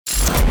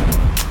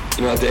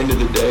At the end of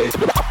the day,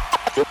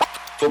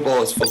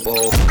 football is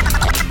football.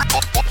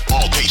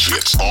 All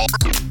Patriots, all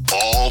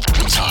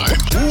the time.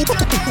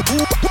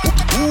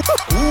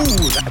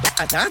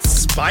 Ooh, that's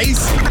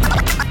spicy.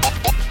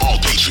 All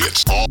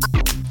Patriots, all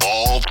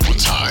the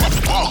time.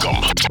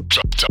 Welcome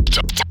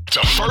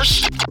to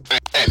First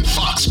and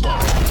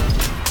Foxborough.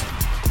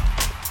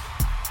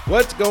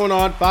 What's going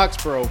on,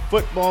 Foxborough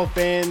football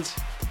fans?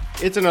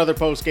 It's another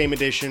post-game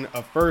edition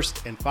of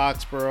First and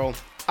Foxborough.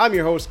 I'm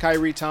your host,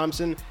 Kyrie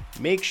Thompson.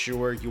 Make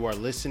sure you are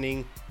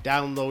listening,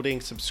 downloading,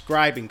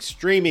 subscribing,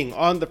 streaming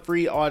on the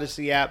free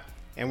Odyssey app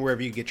and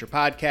wherever you get your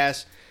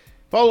podcasts.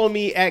 Follow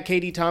me at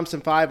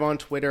KDThompson5 on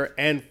Twitter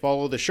and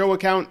follow the show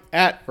account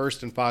at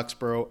First and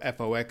Foxborough,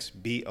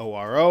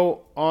 Foxboro,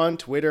 on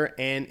Twitter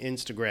and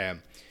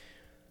Instagram.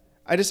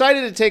 I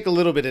decided to take a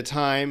little bit of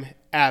time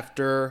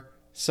after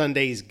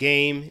Sunday's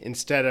game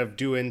instead of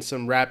doing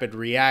some rapid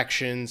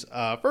reactions.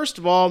 First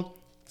of all,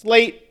 it's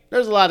late.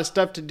 There's a lot of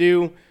stuff to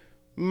do.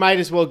 Might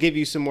as well give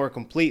you some more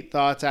complete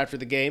thoughts after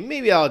the game.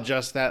 Maybe I'll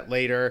adjust that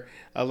later,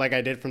 like I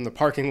did from the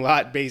parking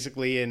lot,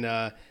 basically in,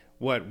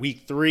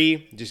 week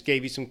 3. Just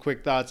gave you some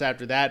quick thoughts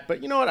after that.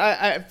 But you know what?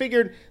 I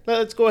figured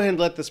let's go ahead and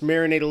let this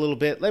marinate a little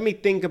bit. Let me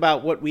think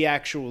about what we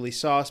actually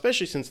saw,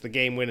 especially since the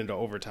game went into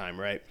overtime,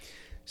 right?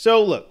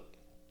 So look,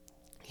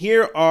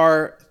 here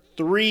are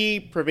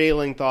 3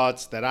 prevailing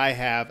thoughts that I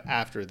have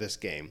after this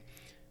game.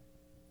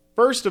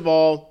 First of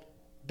all,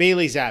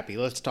 Bailey Zappe.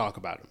 Let's talk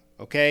about him,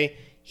 okay?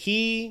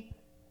 He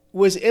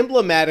was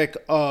emblematic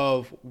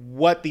of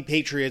what the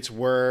Patriots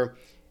were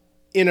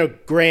in a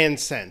grand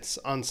sense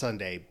on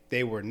Sunday.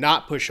 They were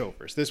not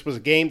pushovers. This was a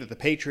game that the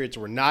Patriots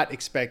were not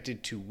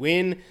expected to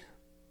win.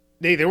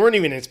 They weren't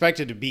even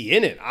expected to be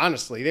in it,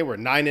 honestly. They were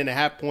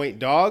 9.5-point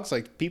dogs.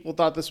 Like, people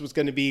thought this was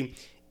going to be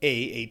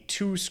a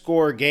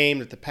 2-score game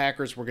that the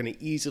Packers were going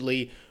to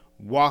easily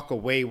walk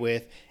away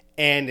with,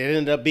 and it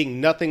ended up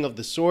being nothing of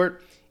the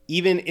sort.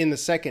 Even in the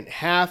second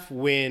half,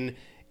 when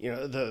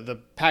the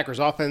Packers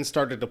offense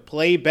started to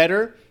play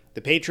better,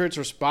 the Patriots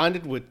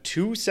responded with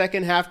 2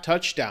 second-half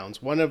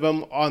touchdowns, one of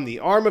them on the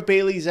arm of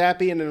Bailey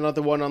Zappe and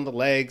another one on the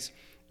legs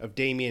of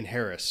Damian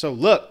Harris. So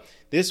look,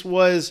 this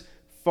was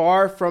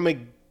far from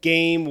a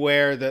game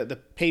where the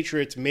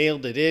Patriots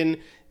mailed it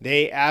in.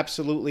 They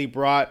absolutely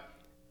brought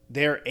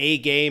their A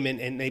game,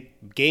 and they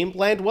game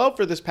planned well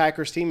for this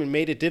Packers team and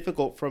made it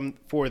difficult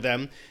for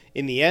them.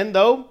 In the end,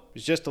 though, it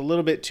was just a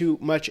little bit too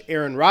much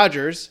Aaron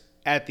Rodgers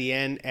at the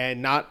end and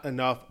not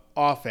enough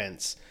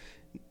offense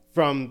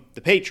from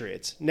the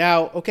Patriots.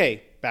 Now,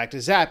 okay, back to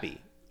Zappe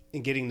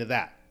and getting to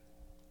that.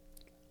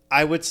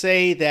 I would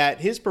say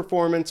that his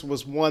performance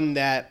was one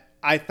that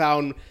I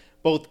found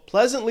both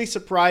pleasantly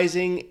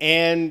surprising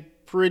and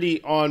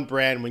pretty on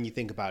brand when you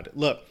think about it.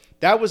 Look,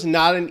 that was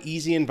not an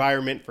easy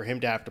environment for him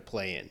to have to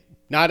play in.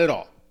 Not at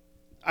all.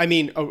 I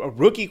mean, a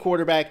rookie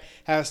quarterback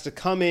has to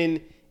come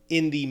in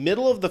the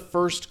middle of the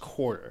first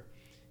quarter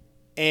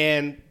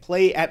and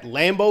play at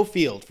Lambeau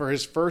Field for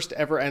his first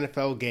ever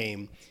NFL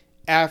game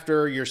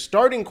after your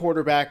starting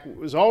quarterback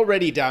was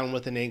already down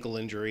with an ankle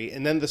injury,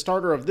 and then the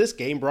starter of this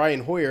game,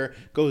 Brian Hoyer,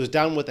 goes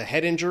down with a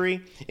head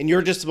injury, and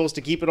you're just supposed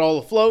to keep it all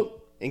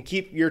afloat and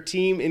keep your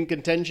team in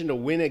contention to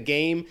win a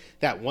game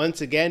that, once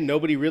again,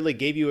 nobody really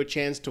gave you a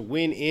chance to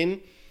win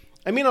in.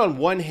 I mean, on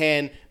one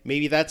hand,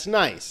 maybe that's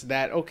nice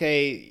that,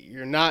 okay,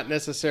 you're not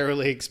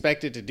necessarily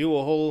expected to do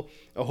a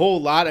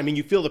whole lot. I mean,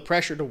 you feel the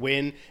pressure to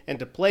win and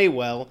to play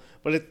well,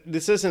 but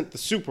this isn't the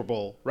Super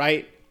Bowl,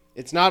 right?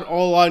 It's not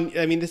all on.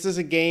 I mean, this is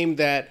a game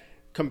that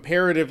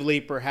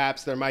comparatively,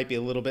 perhaps there might be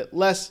a little bit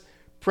less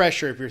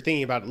pressure if you're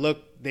thinking about it.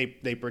 Look,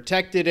 they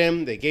protected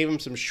him. They gave him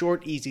some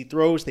short, easy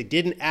throws. They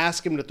didn't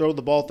ask him to throw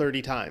the ball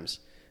 30 times.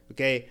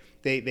 Okay,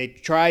 they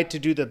tried to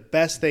do the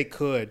best they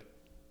could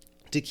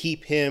to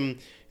keep him,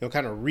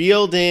 kind of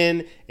reeled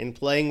in and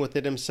playing with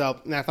it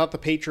himself. And I thought the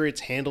Patriots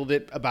handled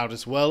it about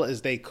as well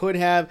as they could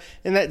have,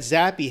 and that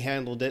Zappe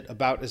handled it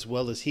about as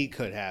well as he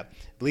could have.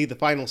 I believe the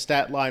final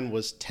stat line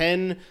was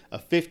 10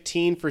 of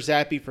 15 for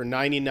Zappe for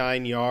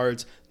 99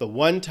 yards, the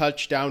 1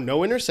 touchdown, no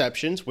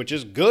interceptions, which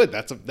is good.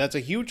 That's a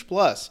huge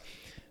plus.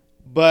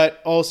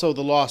 But also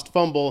the lost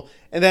fumble.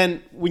 And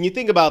then when you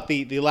think about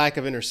the lack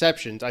of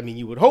interceptions, I mean,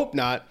 you would hope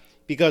not,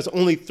 because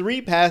only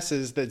 3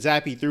 passes that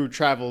Zappe threw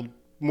traveled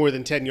more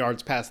than 10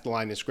 yards past the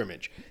line of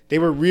scrimmage. They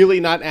were really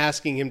not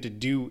asking him to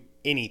do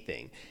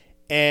anything.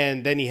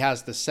 And then he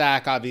has the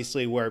sack,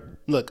 obviously, where,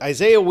 look,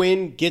 Isaiah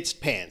Wynn gets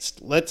pantsed.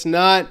 Let's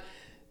not,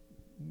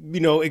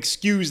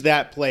 excuse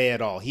that play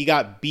at all. He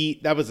got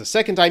beat. That was the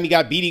second time he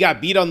got beat. He got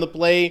beat on the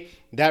play.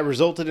 That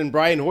resulted in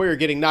Brian Hoyer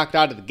getting knocked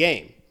out of the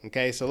game.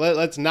 Okay, so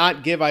let's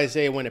not give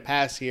Isaiah Wynn a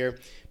pass here.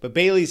 But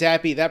Bailey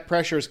Zappe, that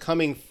pressure is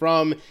coming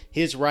from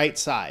his right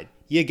side.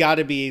 You got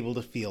to be able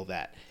to feel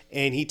that.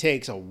 And he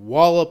takes a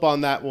wallop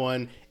on that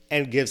one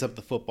and gives up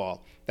the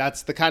football.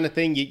 That's the kind of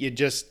thing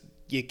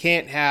you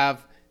can't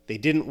have. They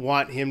didn't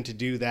want him to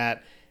do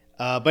that,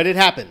 but it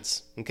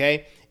happens,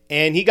 okay?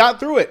 And he got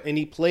through it, and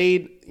he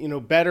played,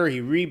 better.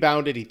 He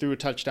rebounded. He threw a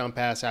touchdown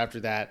pass after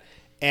that,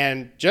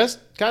 and just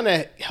kind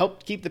of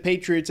helped keep the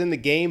Patriots in the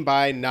game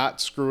by not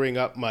screwing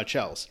up much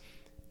else.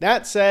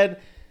 That said,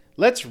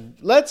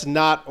 let's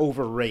not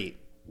overrate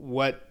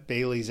what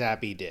Bailey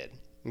Zappe did.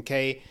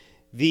 Okay,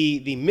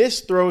 the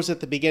missed throws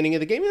at the beginning of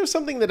the game, it was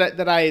something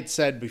that I had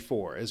said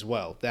before as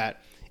well,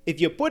 that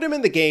if you put him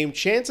in the game,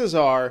 chances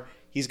are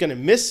he's going to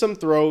miss some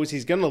throws.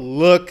 He's going to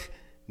look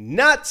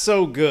not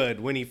so good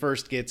when he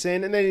first gets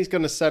in, and then he's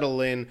going to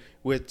settle in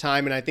with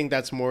time. And I think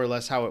that's more or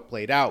less how it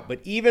played out. But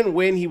even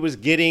when he was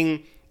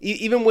in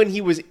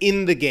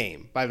the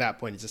game by that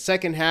point, it's the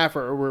second half,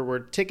 or we're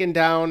ticking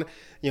down,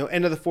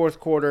 end of the fourth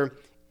quarter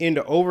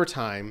into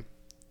overtime,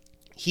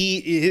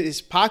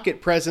 his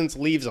pocket presence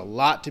leaves a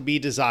lot to be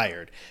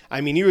desired.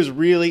 I mean, he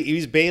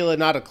was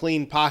bailing out of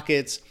clean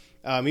pockets.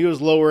 He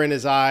was lowering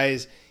his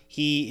eyes.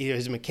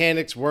 His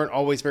mechanics weren't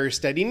always very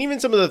steady. And even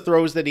some of the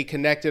throws that he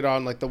connected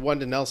on, like the one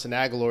to Nelson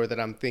Aguilar that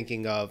I'm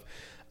thinking of,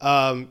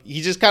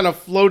 he just kind of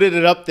floated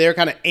it up there,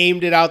 kind of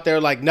aimed it out there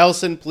like,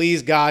 Nelson,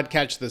 please, God,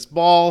 catch this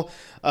ball.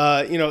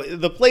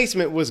 The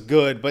placement was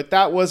good, but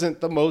that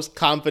wasn't the most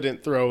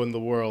confident throw in the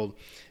world.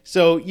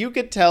 So you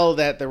could tell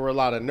that there were a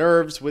lot of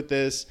nerves with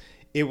this.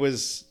 It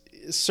was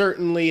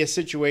certainly a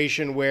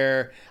situation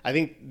where I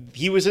think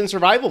he was in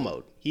survival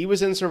mode.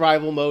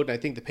 And I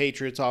think the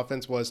Patriots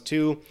offense was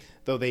too,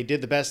 though they did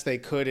the best they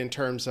could in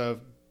terms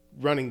of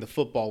running the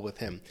football with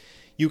him.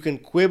 You can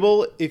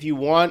quibble if you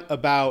want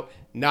about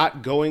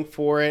not going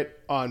for it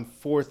on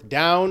fourth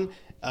down,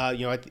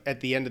 at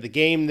the end of the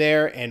game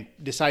there, and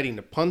deciding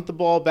to punt the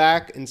ball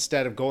back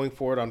instead of going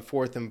for it on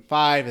 4th and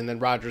 5, and then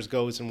Rodgers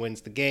goes and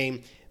wins the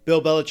game.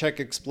 Bill Belichick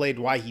explained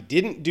why he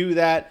didn't do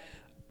that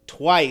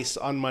twice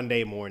on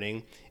Monday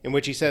morning, in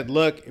which he said,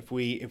 look, if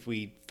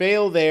we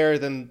fail there,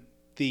 then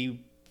the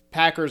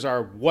Packers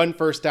are 1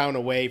 first down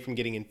away from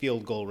getting in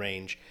field goal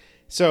range.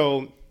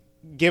 So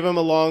give him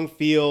a long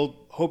field,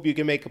 hope you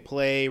can make a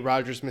play.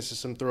 Rodgers misses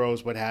some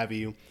throws, what have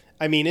you.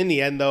 I mean, in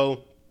the end,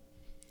 though,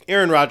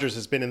 Aaron Rodgers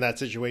has been in that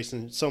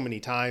situation so many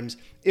times.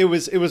 It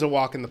was a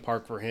walk in the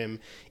park for him,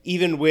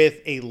 even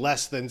with a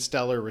less than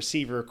stellar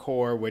receiver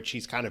core, which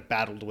he's kind of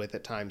battled with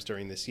at times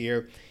during this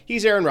year.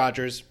 He's Aaron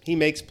Rodgers. He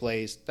makes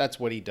plays. That's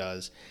what he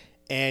does.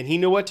 And he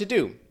knew what to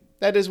do.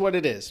 That is what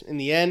it is. In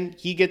the end,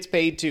 he gets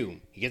paid too.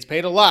 He gets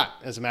paid a lot,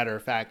 as a matter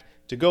of fact,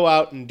 to go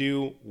out and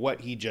do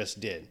what he just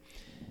did.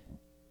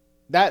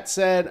 That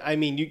said, I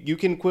mean, you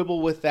can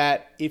quibble with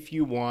that if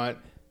you want,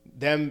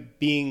 them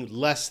being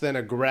less than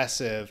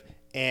aggressive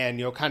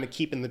and, kind of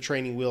keeping the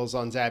training wheels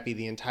on Zappe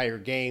the entire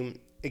game.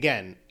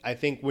 Again, I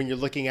think when you're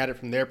looking at it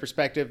from their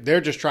perspective,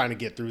 they're just trying to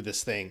get through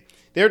this thing.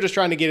 They're just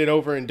trying to get it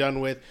over and done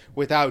with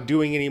without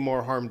doing any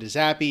more harm to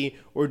Zappe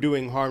or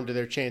doing harm to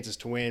their chances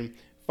to win.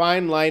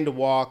 Fine line to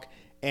walk,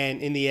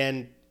 and in the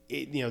end,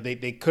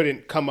 they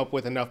couldn't come up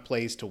with enough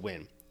plays to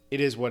win. It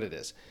is what it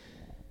is.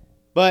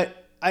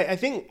 But I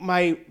think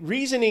my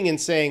reasoning in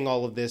saying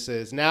all of this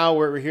is now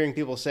we're hearing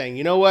people saying,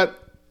 you know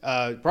what,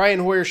 Brian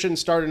Hoyer shouldn't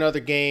start another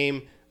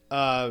game.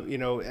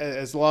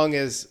 As long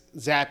as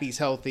Zappe's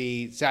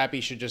healthy,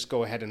 Zappe should just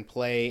go ahead and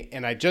play.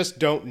 And I just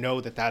don't know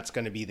that that's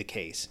going to be the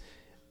case.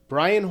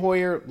 Brian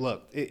Hoyer,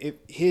 look,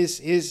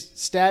 his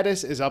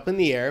status is up in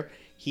the air.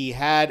 He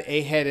had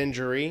a head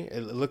injury.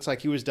 It looks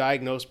like he was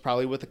diagnosed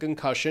probably with a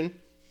concussion.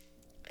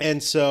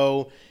 And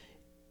so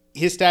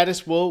his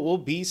status will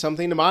be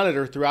something to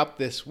monitor throughout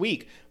this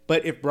week.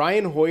 But if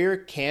Brian Hoyer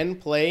can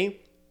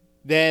play,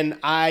 then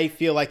I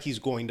feel like he's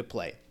going to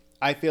play.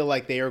 I feel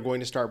like they are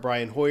going to start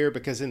Brian Hoyer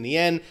because in the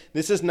end,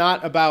 this is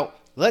not about,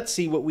 let's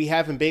see what we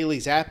have in Bailey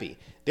Zappe.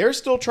 They're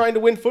still trying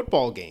to win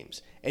football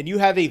games. And you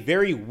have a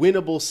very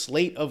winnable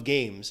slate of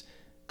games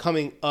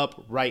coming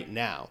up right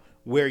now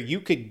where you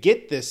could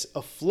get this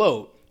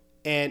afloat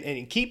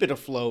and keep it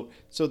afloat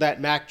so that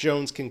Mac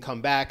Jones can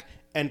come back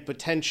and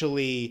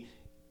potentially,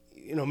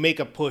 make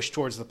a push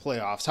towards the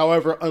playoffs.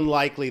 However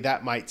unlikely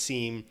that might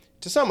seem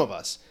to some of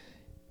us.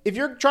 If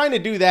you're trying to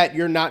do that,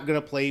 you're not going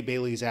to play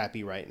Bailey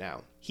Zappe right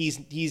now.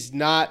 He's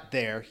not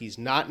there. He's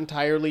not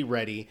entirely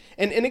ready.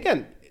 And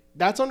again,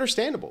 that's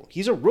understandable.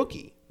 He's a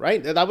rookie,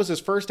 right? That was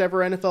his first ever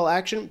NFL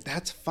action.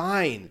 That's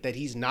fine that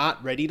he's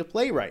not ready to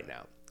play right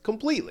now.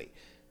 Completely.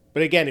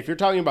 But again, if you're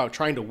talking about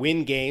trying to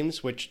win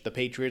games, which the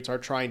Patriots are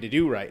trying to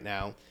do right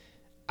now,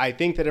 I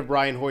think that if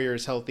Brian Hoyer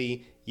is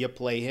healthy, you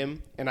play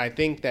him. And I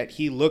think that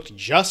he looked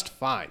just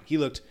fine. He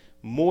looked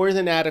more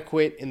than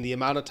adequate in the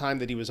amount of time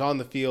that he was on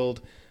the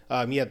field.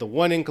 He had the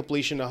one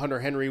incompletion to Hunter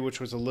Henry, which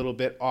was a little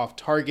bit off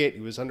target.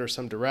 He was under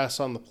some duress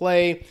on the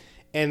play.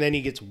 And then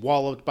he gets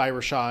walloped by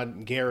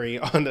Rashawn Gary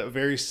on a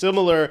very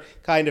similar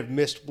kind of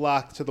missed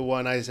block to the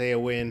one Isaiah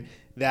Wynn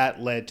that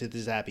led to the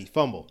Zappe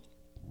fumble.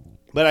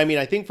 But I mean,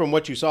 I think from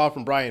what you saw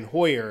from Brian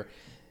Hoyer,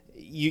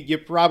 you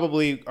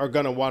probably are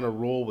going to want to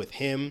roll with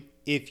him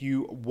if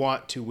you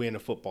want to win a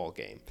football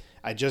game.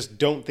 I just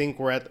don't think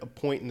we're at a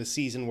point in the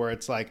season where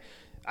it's like,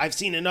 I've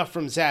seen enough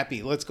from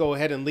Zappe. Let's go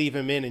ahead and leave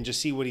him in and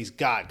just see what he's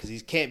got because he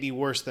can't be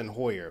worse than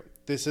Hoyer.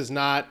 This is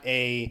not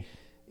a,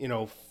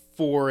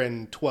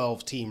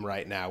 4-12 team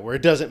right now where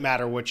it doesn't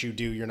matter what you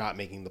do, you're not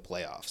making the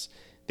playoffs.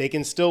 They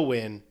can still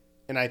win.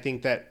 And I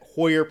think that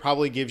Hoyer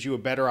probably gives you a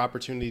better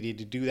opportunity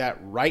to do that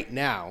right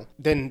now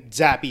than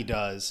Zappe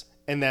does.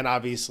 And then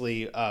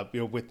obviously,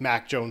 with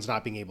Mac Jones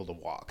not being able to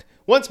walk.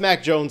 Once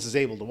Mac Jones is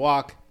able to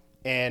walk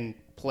and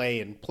play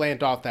and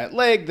plant off that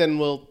leg, then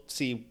we'll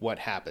see what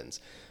happens.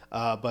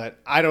 But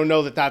I don't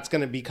know that that's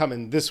going to be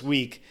coming this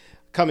week,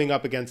 coming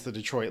up against the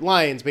Detroit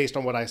Lions, based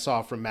on what I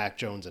saw from Mac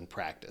Jones in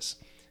practice.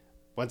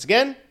 Once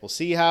again, we'll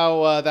see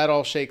how that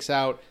all shakes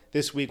out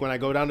this week when I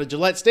go down to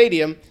Gillette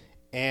Stadium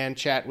and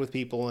chat with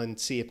people and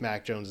see if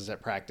Mac Jones is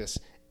at practice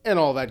and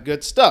all that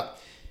good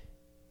stuff.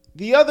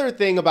 The other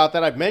thing about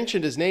that, I've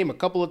mentioned his name a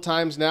couple of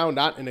times now,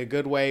 not in a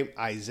good way.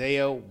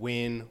 Isaiah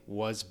Wynn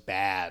was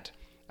bad.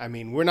 I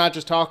mean, we're not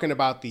just talking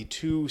about the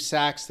 2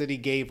 sacks that he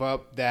gave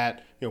up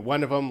that,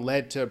 one of them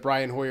led to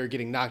Brian Hoyer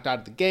getting knocked out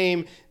of the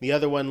game. The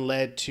other one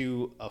led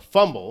to a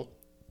fumble.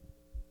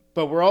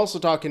 But we're also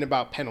talking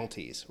about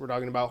penalties. We're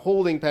talking about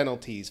holding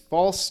penalties,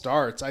 false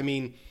starts. I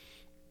mean,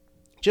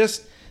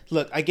 just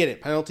look, I get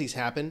it. Penalties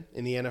happen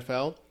in the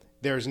NFL.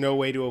 There's no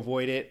way to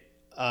avoid it.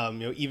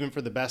 Even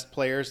for the best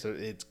players,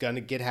 it's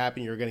going to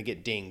happen. You're going to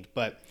get dinged.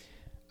 But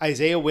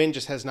Isaiah Wynn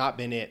just has not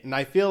been it. And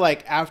I feel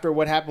like after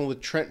what happened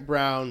with Trent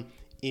Brown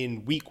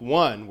in week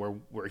 1,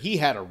 where he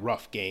had a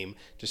rough game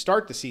to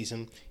start the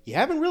season, you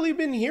haven't really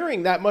been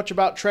hearing that much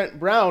about Trent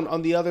Brown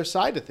on the other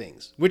side of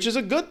things, which is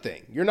a good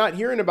thing. You're not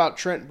hearing about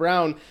Trent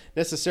Brown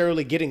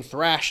necessarily getting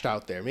thrashed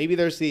out there. Maybe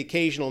there's the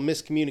occasional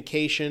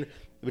miscommunication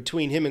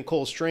between him and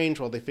Cole Strange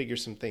while they figure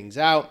some things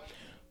out.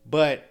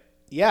 But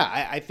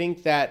yeah, I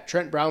think that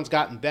Trent Brown's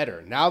gotten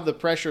better. Now the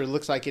pressure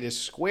looks like it is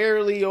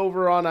squarely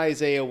over on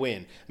Isaiah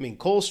Wynn. I mean,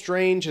 Cole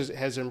Strange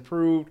has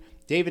improved.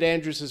 David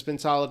Andrews has been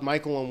solid.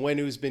 Michael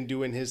Onwenu's been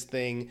doing his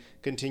thing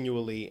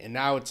continually. And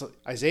now it's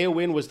Isaiah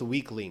Wynn was the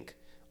weak link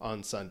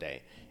on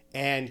Sunday.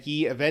 And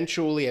he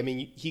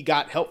eventually, he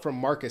got help from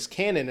Marcus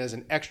Cannon as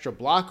an extra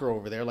blocker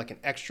over there, like an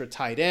extra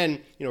tight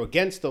end,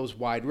 against those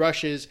wide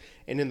rushes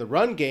and in the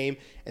run game.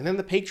 And then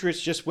the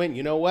Patriots just went,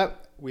 you know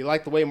what? We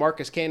like the way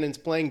Marcus Cannon's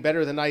playing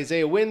better than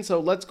Isaiah Wynn, so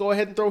let's go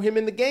ahead and throw him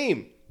in the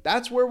game.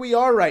 That's where we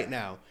are right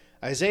now.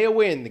 Isaiah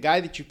Wynn, the guy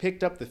that you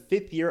picked up the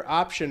 5th-year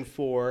option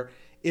for,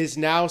 is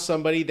now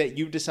somebody that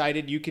you've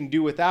decided you can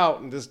do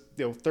without. And this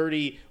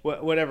 30,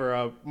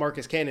 whatever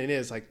Marcus Cannon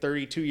is, like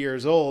 32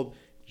 years old,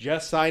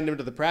 just signed him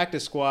to the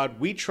practice squad.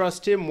 We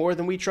trust him more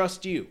than we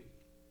trust you.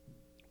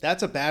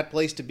 That's a bad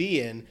place to be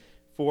in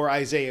for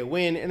Isaiah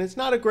Wynn, and it's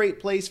not a great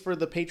place for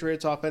the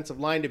Patriots offensive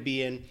line to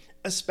be in,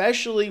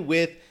 especially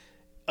with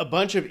a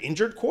bunch of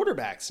injured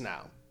quarterbacks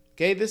now.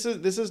 Okay, this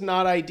is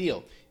not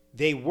ideal.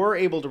 They were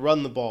able to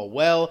run the ball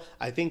well.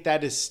 I think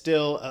that is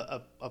still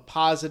a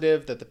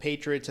positive that the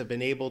Patriots have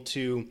been able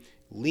to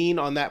lean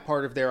on that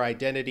part of their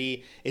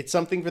identity. It's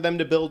something for them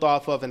to build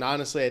off of, and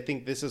honestly, I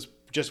think this is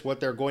just what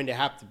they're going to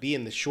have to be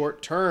in the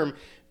short term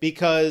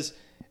because,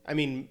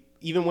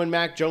 even when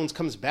Mac Jones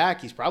comes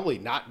back, he's probably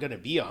not going to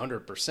be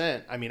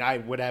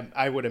 100%.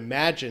 I would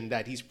imagine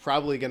that he's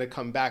probably going to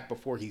come back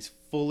before he's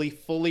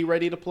fully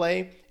ready to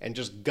play and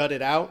just gut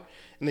it out.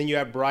 And then you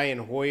have Brian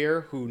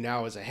Hoyer, who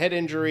now has a head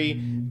injury.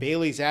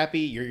 Bailey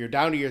Zappe, you're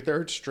down to your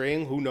 3rd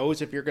string. Who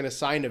knows if you're going to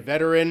sign a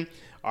veteran?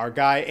 Our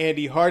guy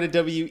Andy Hart at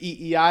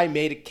WEEI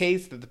made a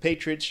case that the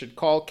Patriots should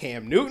call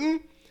Cam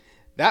Newton.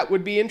 That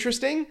would be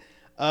interesting.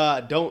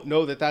 Don't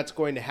know that that's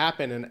going to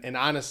happen. And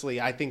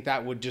honestly, I think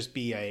that would just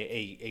be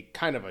a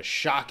kind of a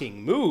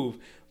shocking move.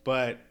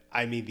 But,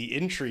 the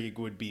intrigue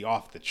would be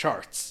off the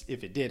charts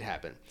if it did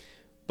happen.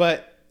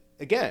 But,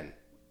 again,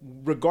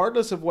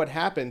 regardless of what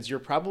happens, you're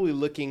probably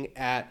looking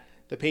at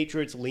the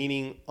Patriots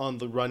leaning on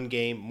the run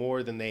game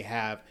more than they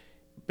have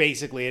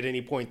basically at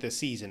any point this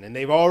season. And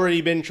they've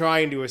already been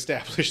trying to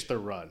establish the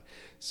run.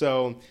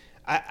 So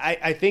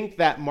I think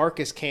that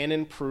Marcus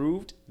Cannon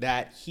proved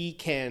that he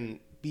can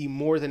be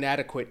more than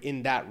adequate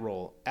in that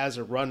role as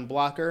a run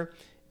blocker.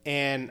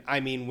 And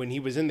when he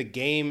was in the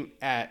game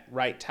at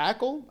right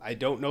tackle, I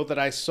don't know that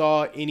I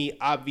saw any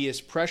obvious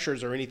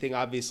pressures or anything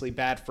obviously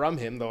bad from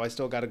him, though I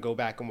still got to go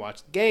back and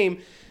watch the game.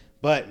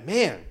 But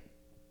man,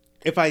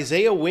 if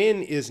Isaiah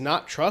Wynn is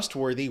not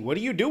trustworthy, what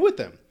do you do with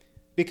him?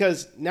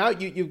 Because now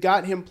you've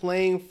got him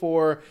playing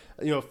for,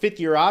 a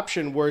 5th-year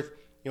option worth,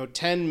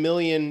 $10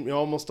 million,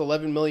 almost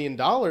 $11 million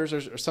or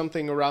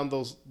something around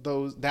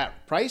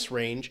that price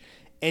range.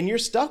 And you're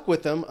stuck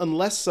with him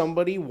unless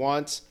somebody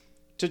wants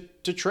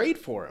to trade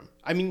for him.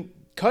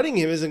 Cutting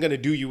him isn't going to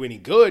do you any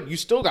good. You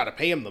still got to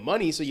pay him the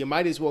money, so you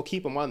might as well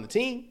keep him on the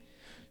team.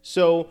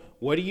 So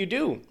what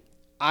do?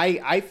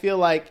 I feel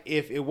like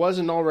if it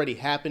wasn't already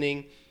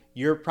happening,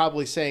 you're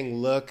probably saying,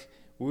 look,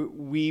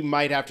 we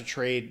might have to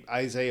trade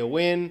Isaiah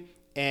Wynn,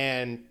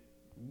 and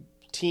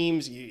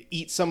teams, you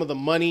eat some of the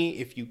money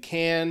if you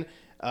can,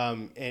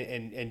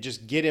 and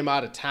just get him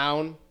out of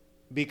town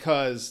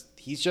because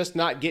he's just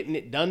not getting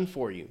it done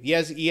for you. He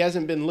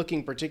hasn't been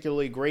looking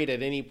particularly great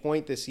at any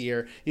point this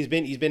year. He's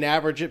been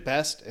average at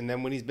best, and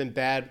then when he's been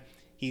bad,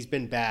 he's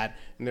been bad.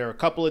 And there are a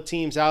couple of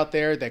teams out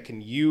there that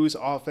can use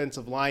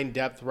offensive line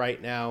depth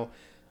right now,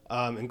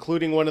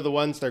 including one of the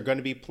ones they're going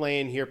to be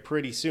playing here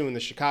pretty soon,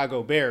 the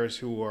Chicago Bears,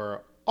 who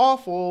are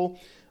awful.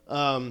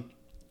 But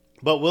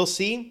we'll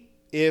see.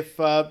 if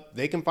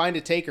they can find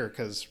a taker,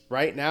 because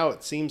right now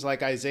it seems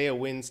like Isaiah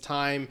Wynn's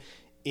time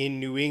in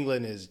New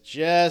England is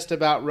just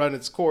about run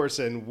its course,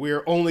 and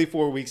we're only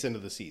 4 weeks into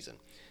the season.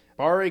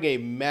 Barring a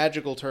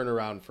magical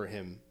turnaround for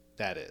him,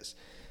 that is.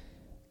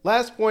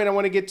 Last point I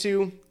want to get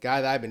to,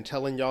 guy that I've been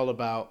telling y'all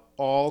about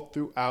all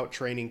throughout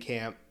training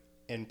camp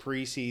and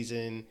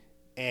preseason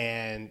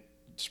and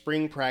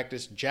spring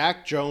practice.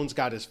 Jack Jones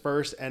got his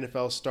first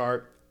NFL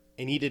start,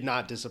 and he did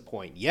not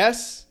disappoint.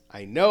 Yes,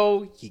 I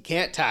know he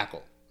can't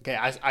tackle. Okay,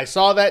 I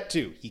saw that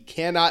too. He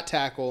cannot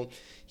tackle.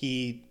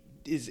 He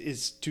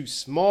is too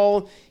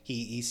small.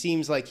 He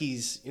seems like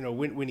he's,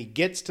 when he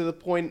gets to the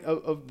point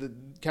of the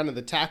kind of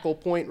the tackle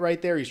point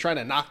right there, he's trying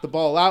to knock the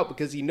ball out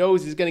because he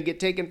knows he's going to get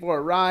taken for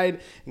a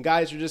ride and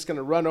guys are just going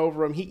to run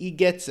over him. He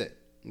gets it,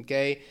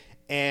 okay?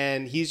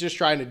 And he's just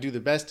trying to do the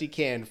best he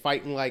can,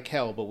 fighting like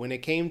hell. But when it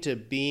came to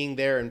being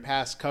there in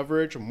pass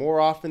coverage, more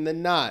often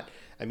than not,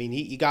 I mean,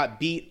 he got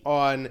beat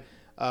on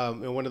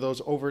in one of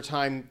those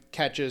overtime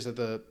catches that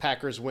the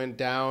Packers went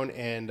down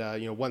and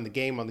won the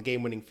game on the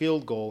game-winning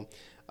field goal.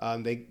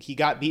 He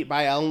got beat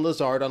by Allen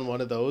Lazard on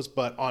one of those,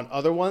 but on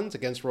other ones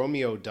against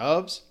Romeo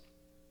Doubs,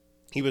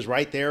 he was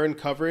right there in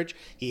coverage.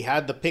 He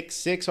had the pick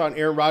six on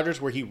Aaron Rodgers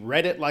where he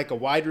read it like a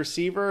wide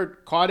receiver,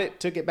 caught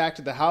it, took it back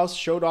to the house,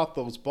 showed off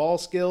those ball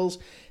skills.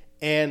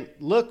 And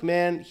look,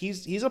 man,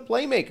 he's a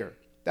playmaker.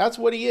 That's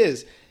what he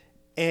is.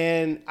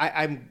 And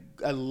I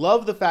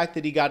love the fact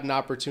that he got an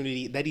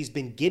opportunity, that he's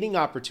been getting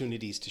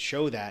opportunities to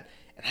show that.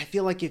 And I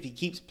feel like if he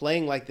keeps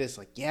playing like this,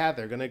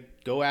 they're going to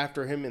go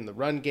after him in the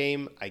run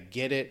game. I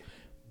get it.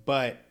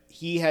 But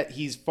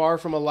he's far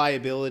from a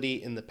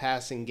liability in the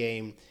passing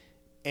game.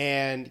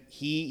 And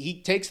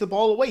he takes the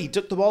ball away. He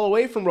took the ball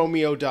away from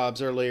Romeo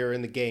Doubs earlier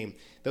in the game.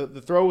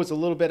 The throw was a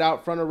little bit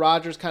out front of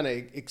Rodgers, kind of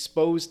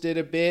exposed it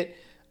a bit.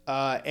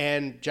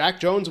 And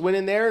Jack Jones went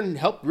in there and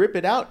helped rip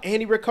it out,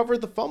 and he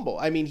recovered the fumble.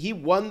 I mean, he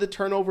won the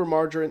turnover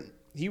margin.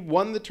 He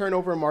won the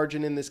turnover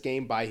margin in this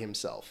game by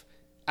himself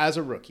as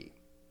a rookie.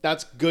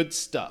 That's good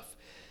stuff.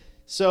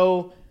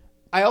 So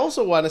I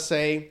also want to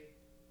say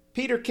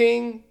Peter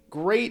King,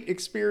 great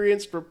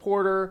experienced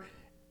reporter.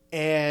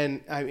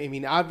 And I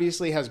mean,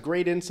 obviously has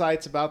great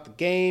insights about the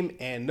game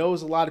and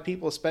knows a lot of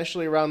people,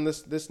 especially around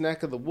this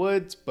neck of the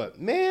woods.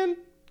 But man,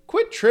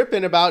 quit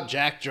tripping about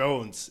Jack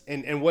Jones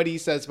and what he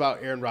says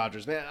about Aaron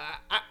Rodgers. Man,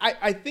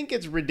 I think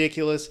it's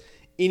ridiculous.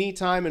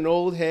 Anytime an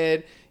old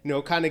head,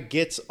 kind of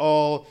gets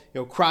all,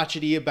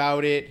 crotchety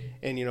about it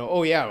and,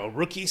 oh yeah, a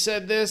rookie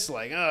said this,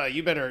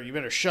 you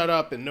better shut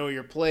up and know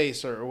your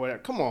place or whatever.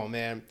 Come on,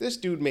 man. This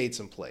dude made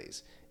some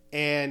plays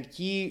and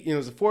he,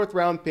 is a 4th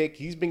round pick.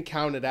 He's been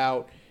counted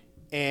out.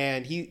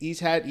 And he's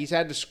had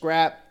to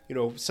scrap,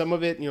 some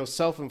of it,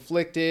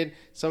 self-inflicted.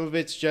 Some of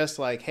it's just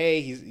like,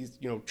 hey, he's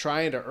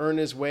trying to earn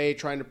his way,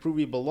 trying to prove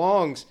he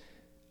belongs.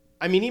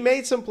 I mean, he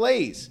made some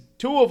plays,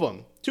 2 of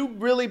them, 2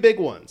 really big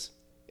ones.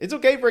 It's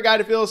okay for a guy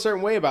to feel a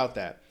certain way about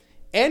that.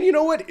 And you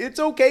know what? It's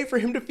okay for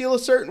him to feel a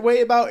certain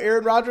way about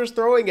Aaron Rodgers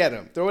throwing at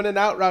him, throwing an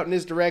out route in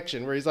his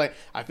direction where he's like,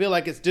 I feel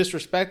like it's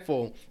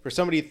disrespectful for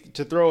somebody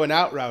to throw an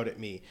out route at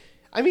me.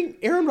 I mean,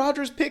 Aaron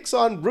Rodgers picks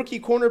on rookie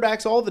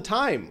cornerbacks all the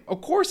time.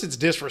 Of course it's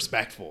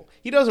disrespectful.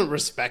 He doesn't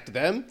respect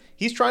them.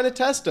 He's trying to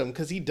test them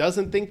because he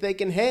doesn't think they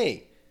can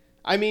hang.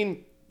 I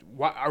mean,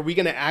 are we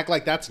going to act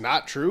like that's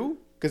not true?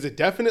 Because it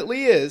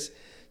definitely is.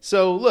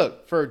 So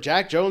look, for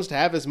Jack Jones to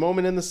have his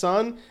moment in the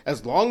sun,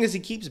 as long as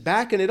he keeps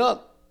backing it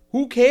up,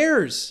 who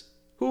cares?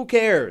 Who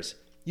cares?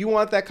 You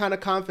want that kind of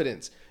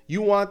confidence.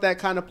 You want that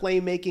kind of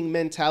playmaking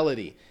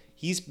mentality.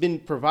 He's been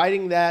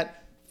providing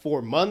that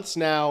for months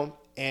now.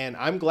 And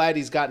I'm glad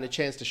he's gotten a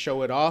chance to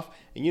show it off.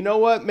 And you know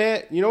what,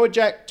 man? You know what,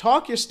 Jack?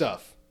 Talk your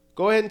stuff.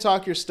 Go ahead and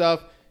talk your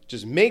stuff.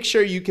 Just make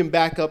sure you can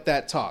back up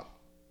that talk.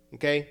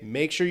 Okay?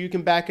 Make sure you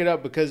can back it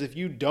up because if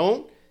you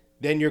don't,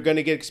 then you're going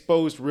to get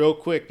exposed real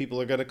quick.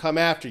 People are going to come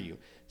after you.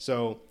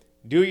 So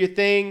do your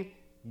thing.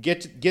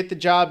 Get the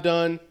job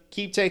done.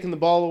 Keep taking the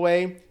ball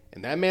away.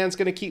 And that man's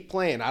going to keep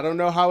playing. I don't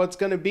know how it's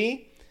going to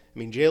be. I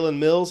mean, Jalen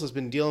Mills has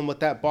been dealing with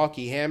that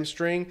balky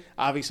hamstring.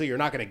 Obviously, you're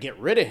not going to get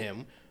rid of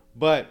him.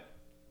 But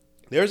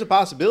there's a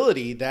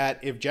possibility that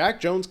if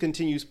Jack Jones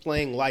continues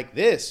playing like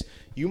this,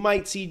 you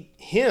might see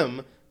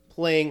him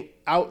playing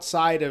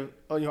outside of,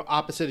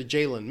 opposite of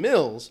Jalen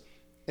Mills,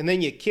 and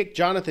then you kick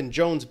Jonathan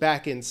Jones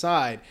back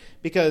inside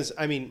because,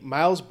 I mean,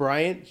 Miles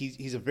Bryant,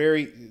 he's a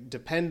very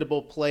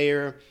dependable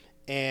player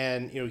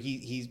and,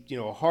 he's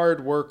a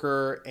hard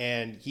worker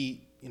and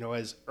he,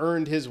 has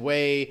earned his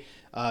way,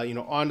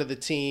 onto the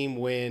team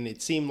when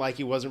it seemed like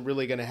he wasn't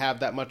really going to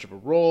have that much of a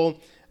role.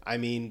 I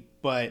mean,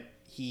 but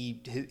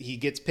he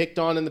gets picked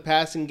on in the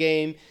passing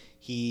game.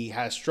 He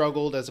has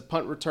struggled as a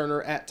punt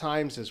returner at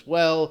times as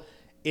well.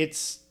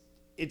 It's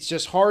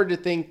just hard to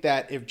think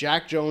that if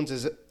Jack Jones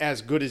is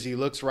as good as he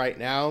looks right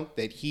now,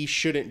 that he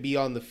shouldn't be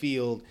on the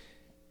field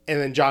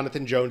and then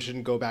Jonathan Jones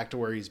shouldn't go back to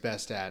where he's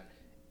best at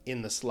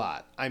in the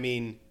slot. I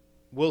mean,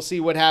 we'll see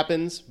what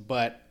happens,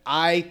 but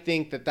I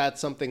think that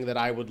that's something that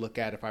I would look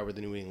at if I were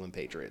the New England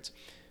Patriots.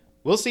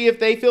 We'll see if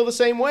they feel the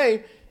same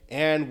way.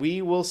 and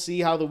we will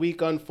see how the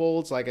week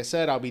unfolds. Like I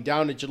said, I'll be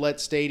down at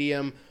Gillette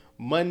Stadium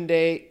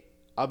Monday.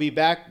 I'll be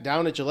back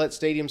down at Gillette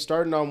Stadium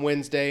starting on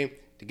Wednesday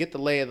to get the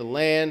lay of the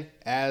land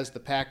as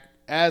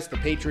the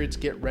Patriots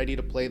get ready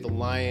to play the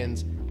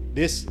Lions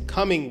this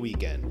coming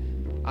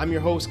weekend. I'm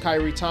your host,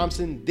 Kyrie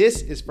Thompson.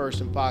 This is First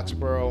in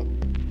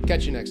Foxborough.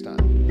 Catch you next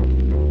time.